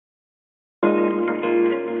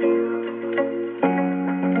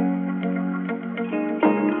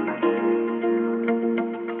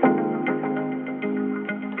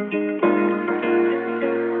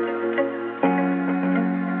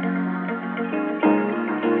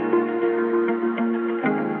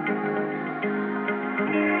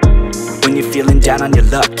feeling down on your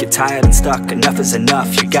luck, you're tired and stuck, enough is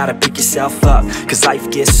enough. You gotta pick yourself up, cause life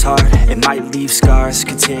gets hard. It might leave scars,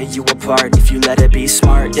 could tear you apart if you let it be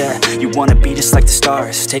smart, yeah. You wanna be just like the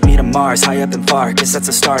stars, take me to Mars, high up and far, guess that's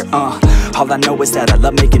a start, All I know is that I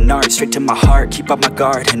love making art, straight to my heart, keep up my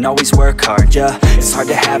guard, and always work hard, yeah. It's hard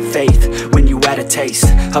to have faith when you had a taste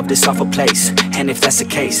of this awful place, and if that's the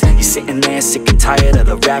case, you're sitting there sick and tired of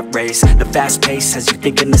the rat race. The fast pace has you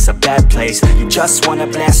thinking it's a bad place. You just wanna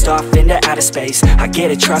blast off into outer space. I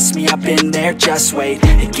get it, trust me, I've been there, just wait.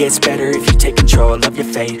 It gets better if you take control of your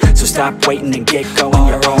fate. So stop waiting and get going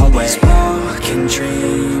your own way. Broken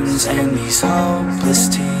dreams and these hopeless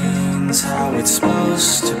teens, how it's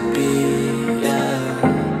supposed to be, yeah.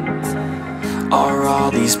 Are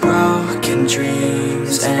all these broken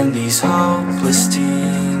dreams and these hopeless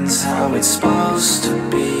teens how it's supposed to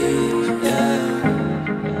be, yeah.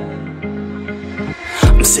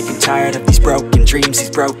 I'm sick and tired of these broken dreams, these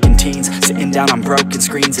broken teens, sitting down on broken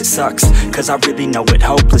screens. It sucks, cause I really know what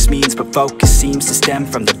hopeless means, but focus seems to stem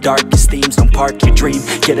from the darkest themes. Don't park your dream,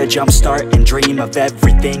 get a jump start and dream of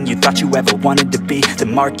everything you thought you ever wanted to be.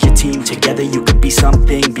 Then mark your team, together you could be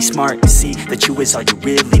something. Be smart and see that you is all you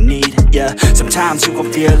really need, yeah. Sometimes you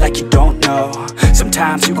gon' feel like you don't know,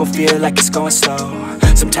 sometimes you gon' feel like it's going slow,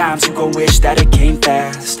 sometimes you gon' wish that it came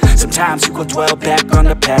fast, sometimes you gon' dwell back on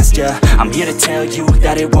the past, yeah. I'm here to tell you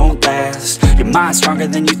that it won't last. Your mind's stronger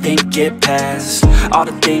than you think, get past all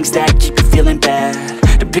the things that keep you feeling bad,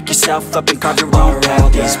 to pick yourself up and carve your own path, all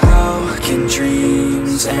these broken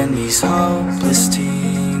dreams and these hopeless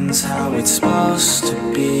teens, how it's supposed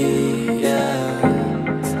to be, yeah.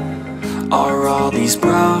 Are all these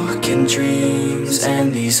broken dreams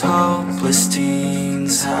and these hopeless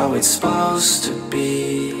teens how it's supposed to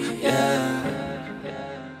be, yeah.